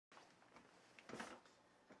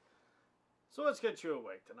So let's get you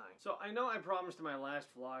awake tonight. So I know I promised in my last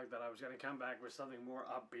vlog that I was going to come back with something more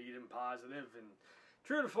upbeat and positive, and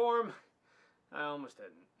true to form, I almost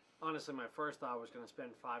didn't. Honestly, my first thought was going to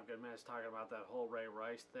spend 5 good minutes talking about that whole Ray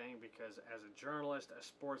Rice thing, because as a journalist, a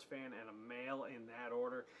sports fan, and a male in that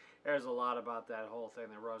order, there's a lot about that whole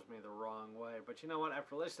thing that rubs me the wrong way. But you know what?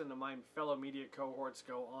 After listening to my fellow media cohorts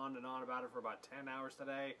go on and on about it for about 10 hours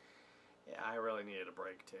today, yeah, I really needed a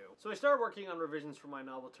break too. So I started working on revisions for my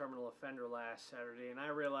novel Terminal Offender last Saturday, and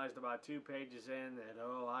I realized about 2 pages in that,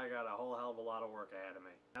 oh, I got a whole hell of a lot of work ahead of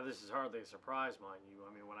me. Now this is hardly a surprise, mind you.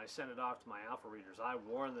 I mean, when I sent it off to my alpha readers, I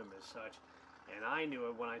warned them as such, and I knew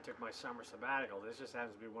it when I took my summer sabbatical. This just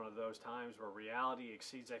happens to be one of those times where reality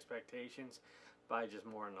exceeds expectations by just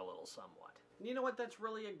more than a little somewhat. And you know what? That's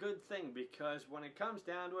really a good thing, because when it comes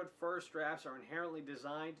down to it, first drafts are inherently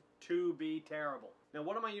designed to be terrible. Now,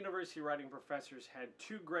 one of my university writing professors had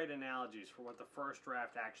 2 great analogies for what the first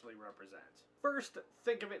draft actually represents. First,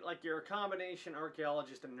 think of it like you're a combination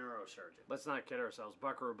archaeologist and neurosurgeon. Let's not kid ourselves.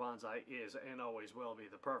 Buckaroo Banzai is and always will be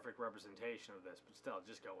the perfect representation of this, but still,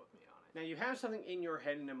 just go with me on it. Now, you have something in your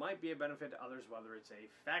head and it might be a benefit to others, whether it's a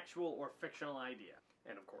factual or fictional idea.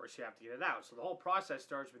 And of course, you have to get it out. So the whole process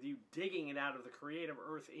starts with you digging it out of the creative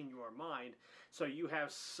earth in your mind, so you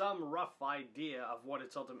have some rough idea of what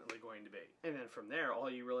it's ultimately going to be. And then from there, all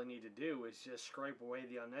you really need to do is just scrape away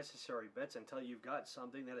the unnecessary bits until you've got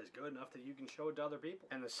something that is good enough that you can show it to other people.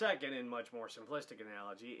 And the second, and much more simplistic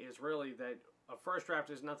analogy, is really that a first draft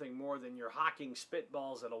is nothing more than you're hocking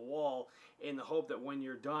spitballs at a wall in the hope that when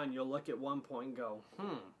you're done, you'll look at one point and go,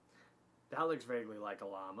 that looks vaguely like a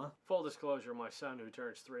llama. Full disclosure, my son, who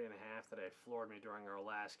turns 3.5 today, floored me during our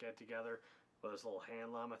last get-together with this little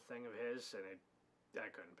hand llama thing of his, and I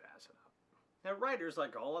couldn't pass it up. Now, writers,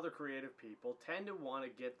 like all other creative people, tend to want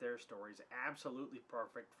to get their stories absolutely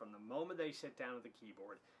perfect from the moment they sit down at the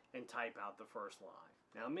keyboard and type out the first line.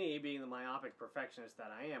 Now, me, being the myopic perfectionist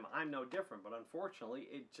that I am, I'm no different, but unfortunately,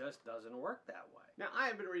 it just doesn't work that way. Now, I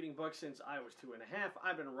have been reading books since I was 2.5.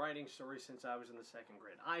 I've been writing stories since I was in the 2nd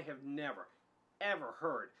grade. I have never, ever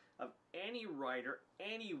heard of any writer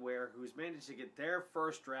anywhere who's managed to get their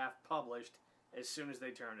first draft published as soon as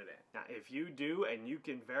they turn it in. Now, if you do and you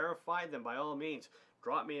can verify, then by all means,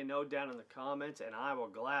 drop me a note down in the comments and I will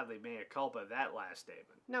gladly mea culpa of that last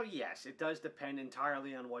statement. Now, yes, it does depend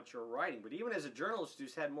entirely on what you're writing, but even as a journalist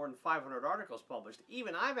who's had more than 500 articles published,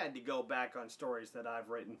 even I've had to go back on stories that I've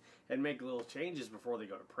written and make little changes before they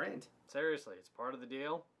go to print. Seriously, it's part of the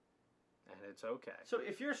deal. And it's okay. So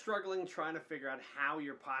if you're struggling trying to figure out how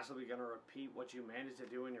you're possibly going to repeat what you managed to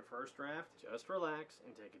do in your first draft, just relax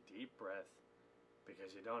and take a deep breath,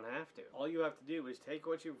 because you don't have to. All you have to do is take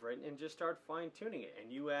what you've written and just start fine-tuning it.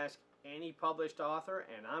 And you ask any published author,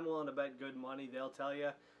 and I'm willing to bet good money they'll tell you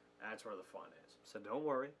that's where the fun is. So don't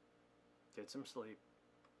worry, get some sleep,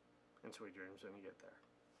 and sweet dreams when you get there.